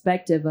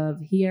perspective of,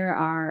 here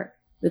are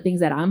the things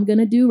that I'm going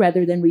to do,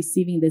 rather than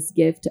receiving this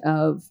gift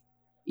of,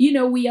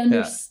 we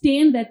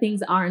understand that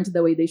things aren't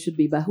the way they should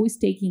be, but who's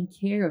taking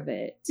care of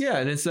it? Yeah.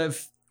 And it's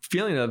that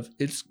feeling of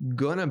it's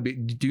gonna be,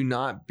 do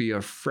not be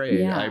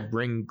afraid. Yeah. I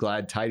bring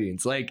glad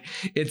tidings. Like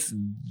it's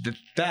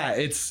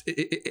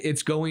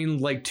it's going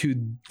like to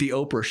the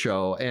Oprah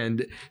show,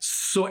 and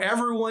so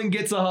everyone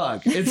gets a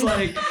hug. It's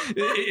like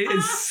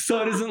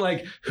so it isn't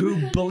like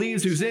who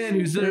believes, who's in,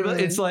 who's in.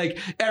 It's like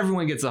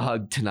everyone gets a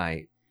hug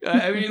tonight.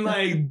 I mean,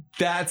 like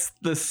that's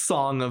the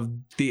song of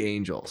the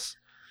angels.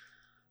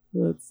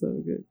 That's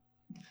so good.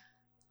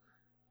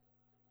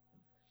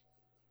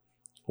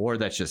 Or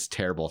that's just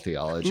terrible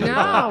theology.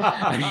 No.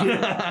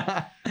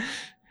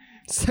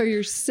 So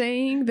you're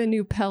saying the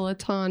new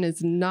Peloton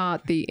is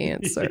not the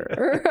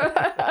answer.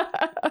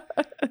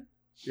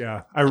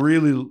 Yeah, I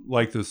really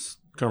like this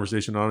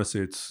conversation.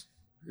 Honestly, it's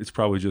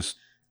probably just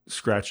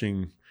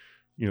scratching,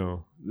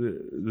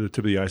 the tip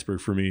of the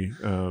iceberg for me.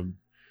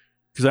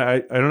 Because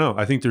I don't know.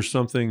 I think there's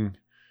something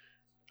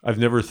I've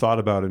never thought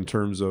about in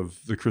terms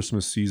of the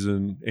Christmas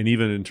season, and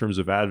even in terms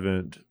of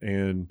Advent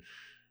and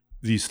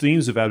these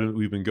themes of Advent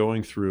we've been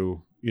going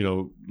through.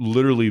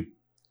 Literally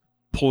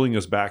pulling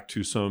us back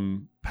to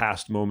some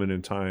past moment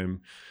in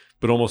time,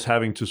 but almost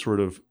having to sort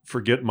of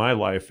forget my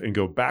life and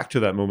go back to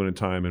that moment in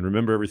time and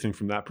remember everything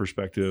from that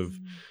perspective,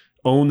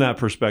 own that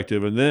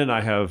perspective. And then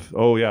I have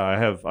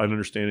an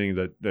understanding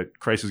that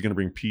Christ is going to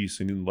bring peace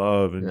and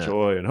love and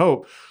joy and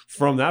hope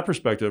from that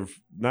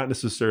perspective, not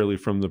necessarily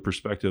from the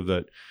perspective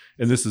that,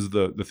 and this is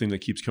the thing that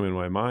keeps coming to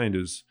my mind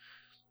is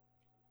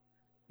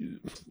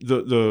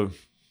the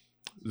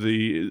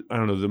I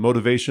don't know, the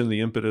motivation, the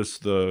impetus,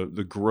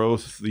 the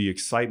growth, the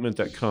excitement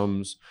that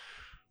comes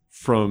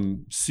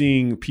from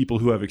seeing people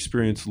who have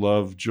experienced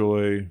love,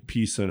 joy,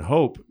 peace, and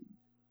hope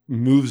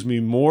moves me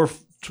more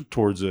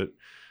towards it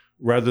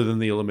rather than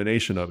the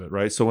elimination of it,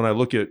 right? So when I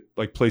look at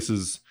like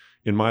places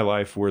in my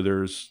life where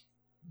there's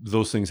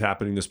those things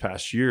happening this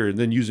past year, and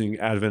then using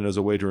Advent as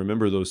a way to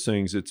remember those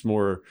things, it's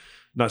more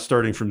not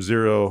starting from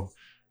zero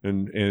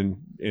and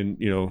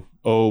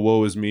oh,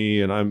 woe is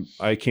me, and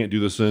I can't do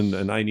this,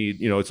 and I need,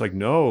 it's like,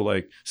 no,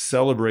 like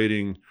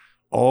celebrating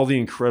all the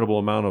incredible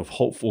amount of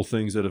hopeful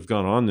things that have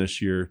gone on this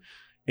year,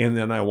 and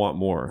then I want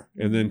more.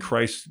 And then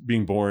Christ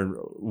being born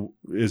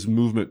is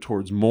movement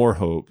towards more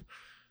hope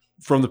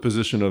from the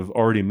position of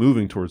already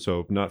moving towards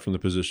hope, not from the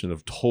position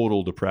of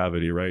total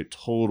depravity, right?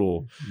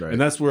 Right. And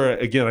that's where,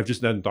 again, I've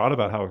just hadn't thought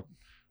about how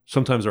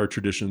sometimes our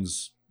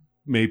traditions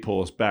may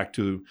pull us back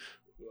to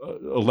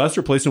a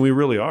lesser place than we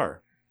really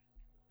are.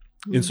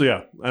 And so,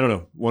 I don't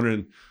know.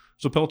 Wondering,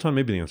 so Peloton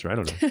may be the answer. I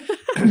don't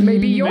know.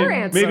 Maybe your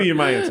answer. Maybe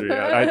my answer.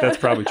 Yeah, that's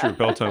probably true.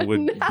 Peloton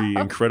would be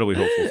incredibly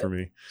hopeful for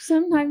me.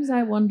 Sometimes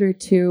I wonder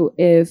too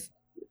if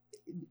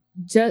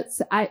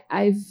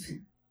I've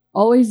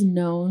always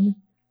known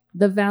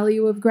the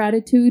value of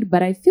gratitude,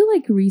 but I feel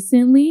like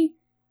recently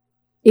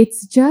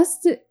it's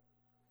just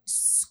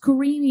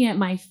screaming at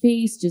my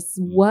face just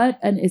what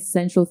an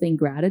essential thing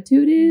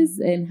gratitude is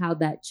and how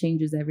that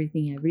changes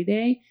everything every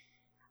day.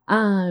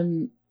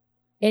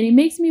 And it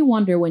makes me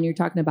wonder when you're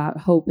talking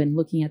about hope and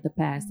looking at the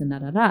past and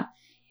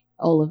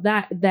all of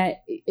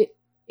that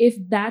if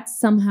that's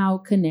somehow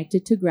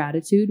connected to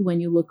gratitude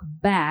when you look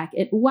back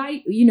at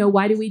why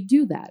do we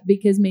do that?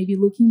 Because maybe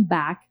looking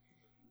back,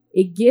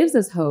 it gives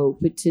us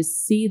hope to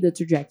see the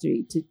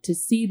trajectory, to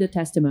see the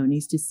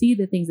testimonies, to see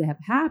the things that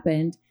have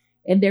happened,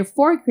 and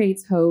therefore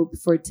creates hope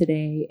for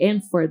today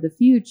and for the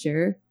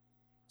future.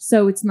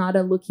 So it's not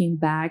a looking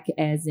back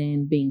as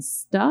in being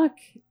stuck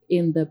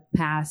in the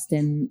past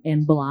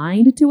and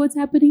blind to what's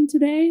happening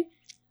today,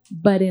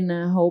 but in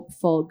a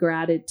hopeful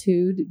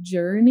gratitude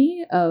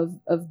journey of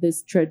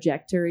this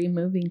trajectory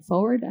moving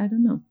forward. I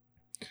don't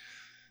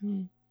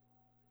know.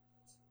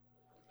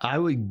 I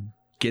would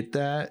get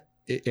that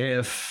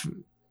if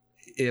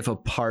a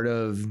part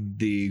of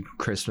the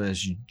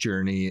Christmas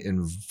journey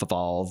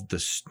involved the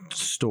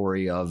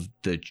story of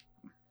the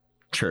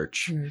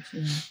church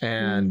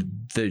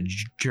and the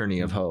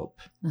journey of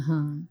hope.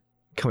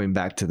 Coming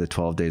back to the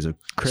 12 days of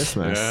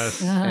Christmas.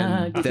 Yes.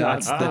 And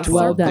that's the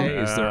 12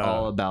 days. They're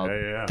all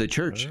about the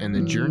church and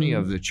the journey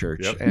of the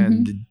church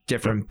and the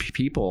different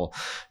people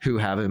who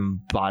have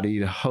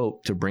embodied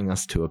hope to bring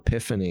us to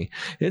Epiphany.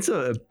 It's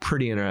a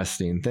pretty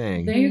interesting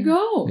thing. There you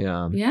go.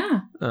 Yeah.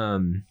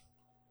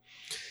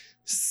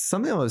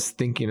 Something I was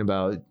thinking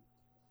about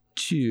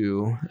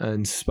too,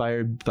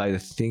 inspired by the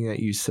thing that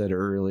you said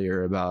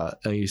earlier about,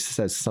 you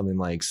said something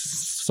like,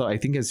 so I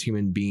think as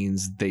human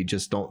beings,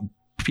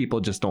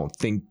 people just don't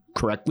think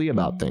correctly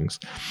about things.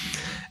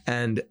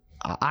 And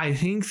I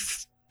think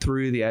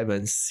through the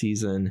Advent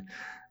season,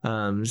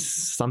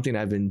 something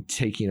I've been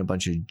taking a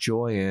bunch of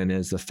joy in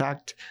is the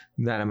fact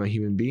that I'm a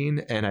human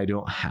being and I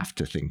don't have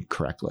to think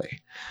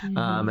correctly.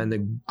 And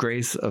the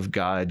grace of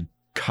God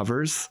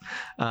covers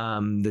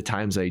the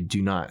times I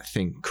do not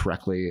think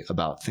correctly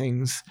about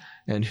things.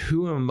 And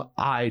who am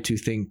I to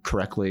think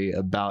correctly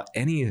about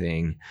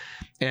anything?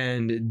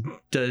 And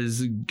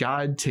does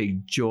God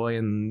take joy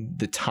in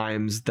the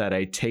times that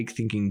I take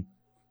thinking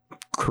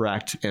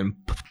correct and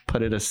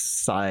put it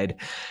aside,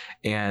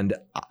 and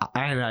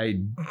I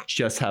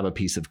just have a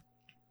piece of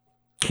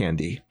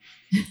candy.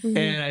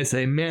 And I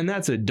say, man,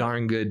 that's a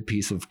darn good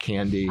piece of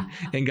candy.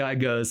 And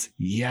God goes,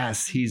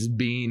 yes, he's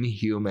being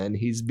human.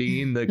 He's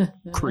being the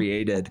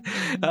created.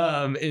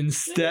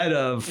 Instead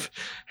of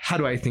how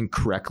do I think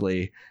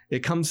correctly? It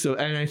comes to,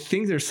 and I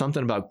think there's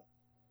something about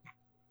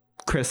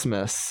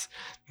Christmas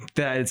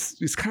that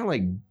it's kind of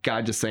like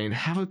God just saying,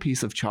 have a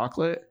piece of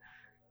chocolate.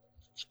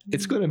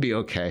 It's going to be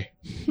okay.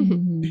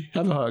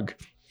 Have a hug.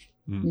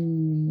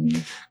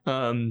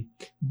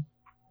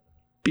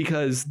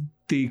 Because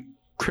the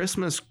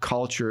Christmas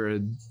culture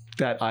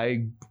that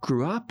I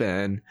grew up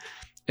in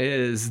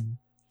is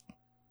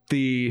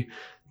the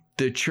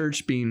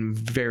church being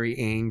very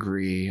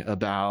angry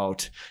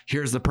about,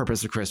 here's the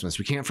purpose of Christmas.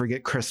 We can't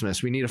forget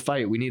Christmas. We need to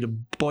fight. We need to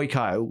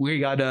boycott. We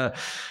gotta,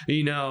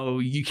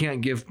 you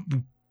can't give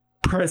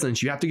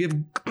presents. You have to give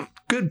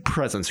good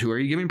presents. Who are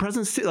you giving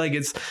presents to? Like,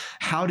 it's,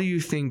 how do you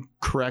think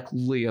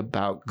correctly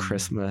about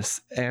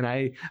Christmas? And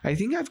I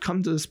think I've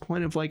come to this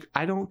point of like,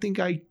 I don't think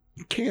I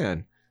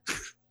can.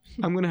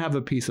 I'm going to have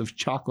a piece of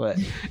chocolate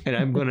and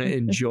I'm going to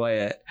enjoy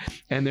it.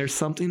 And there's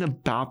something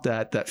about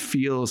that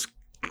feels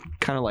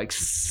kind of like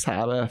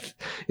Sabbath.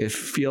 It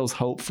feels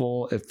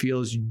hopeful. It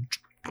feels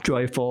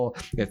joyful.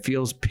 It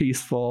feels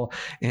peaceful.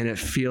 And it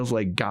feels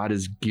like God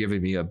is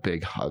giving me a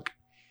big hug.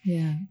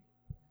 Yeah.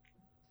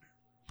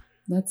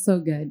 That's so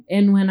good.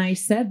 And when I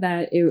said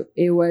that,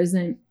 it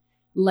wasn't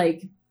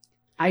like,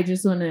 I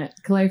just want to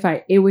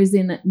clarify, it was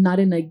not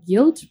in a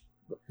guilt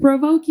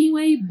provoking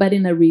way, but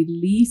in a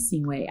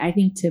releasing way. I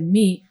think to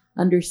me,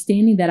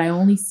 understanding that I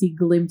only see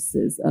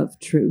glimpses of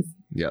truth.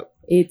 Yep.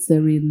 It's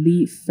a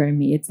relief for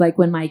me. It's like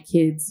when my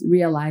kids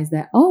realize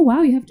that, oh,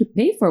 wow, you have to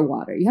pay for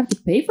water. You have to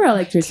pay for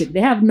electricity.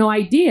 They have no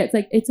idea. It's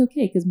like, it's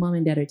okay because mom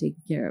and dad are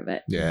taking care of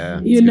it.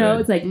 Yeah.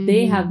 It's like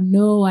they have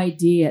no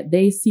idea.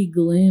 They see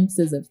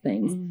glimpses of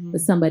things,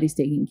 but somebody's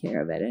taking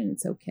care of it and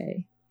it's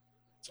okay.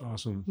 It's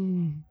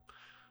awesome.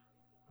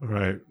 All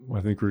right. Well,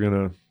 I think we're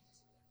going to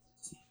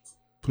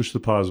push the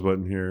pause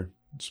button here.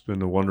 It's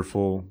been a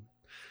wonderful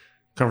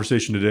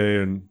conversation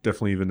today, and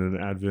definitely even in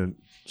Advent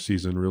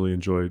season, really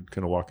enjoyed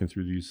kind of walking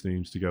through these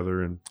themes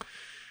together. And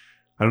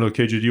I don't know,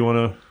 KJ, do you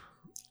want to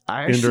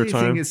I end our actually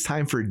time? think it's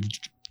time for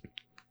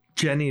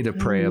Jenny to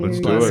pray a Let's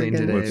do blessing it.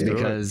 today Let's do it.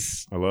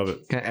 because I love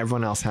it.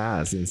 everyone else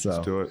has. And so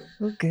Let's do it.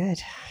 Oh, good.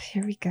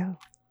 Here we go.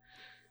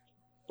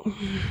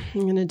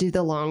 I'm going to do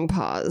the long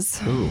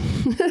pause. Ooh.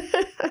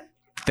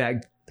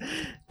 That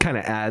kind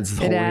of adds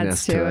It holiness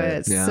adds to it.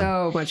 It's Yeah.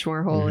 so much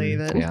more holy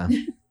than.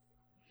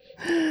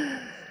 Yeah.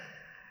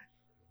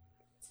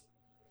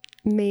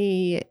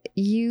 May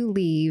you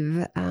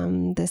leave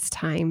this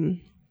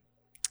time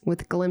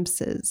with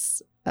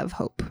glimpses of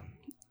hope,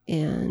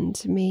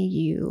 and may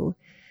you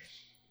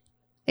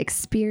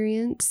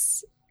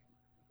experience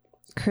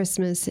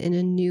Christmas in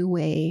a new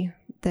way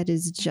that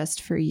is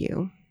just for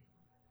you,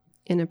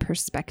 in a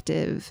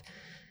perspective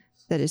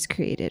that is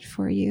created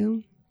for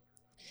you.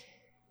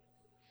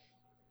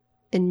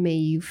 And may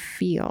you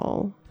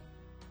feel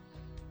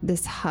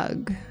this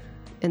hug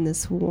and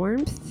this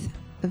warmth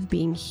of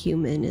being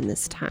human in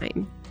this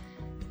time.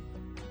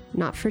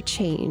 Not for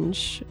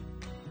change,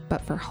 but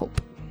for hope.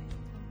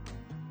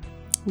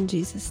 In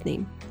Jesus'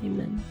 name,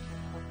 amen.